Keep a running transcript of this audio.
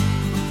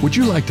Would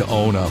you like to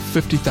own a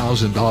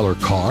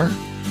 $50,000 car?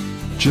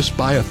 Just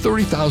buy a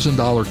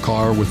 $30,000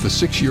 car with a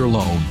 6-year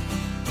loan.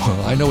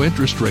 Well, I know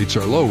interest rates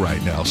are low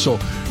right now, so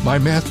my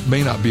math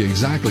may not be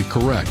exactly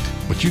correct,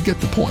 but you get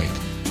the point.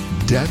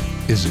 Debt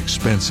is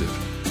expensive.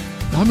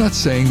 Now, I'm not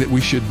saying that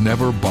we should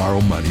never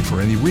borrow money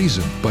for any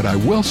reason, but I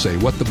will say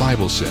what the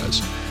Bible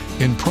says.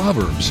 In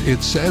Proverbs,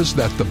 it says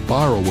that the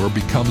borrower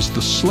becomes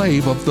the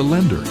slave of the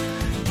lender.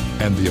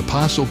 And the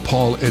Apostle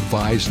Paul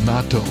advised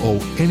not to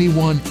owe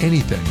anyone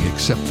anything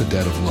except the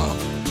debt of love.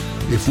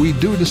 If we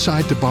do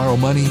decide to borrow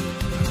money,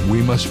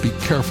 we must be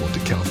careful to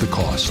count the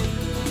cost.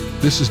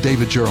 This is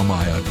David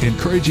Jeremiah,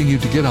 encouraging you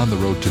to get on the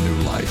road to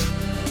new life.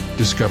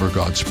 Discover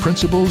God's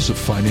principles of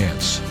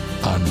finance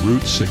on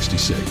Route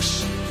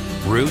 66.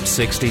 Route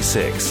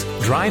 66,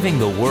 driving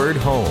the word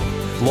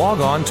home.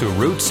 Log on to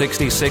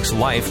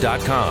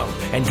Route66Life.com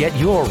and get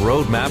your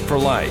roadmap for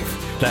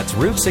life. That's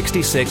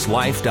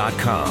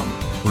Route66Life.com.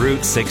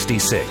 Route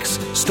 66.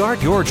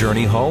 Start your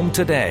journey home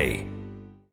today.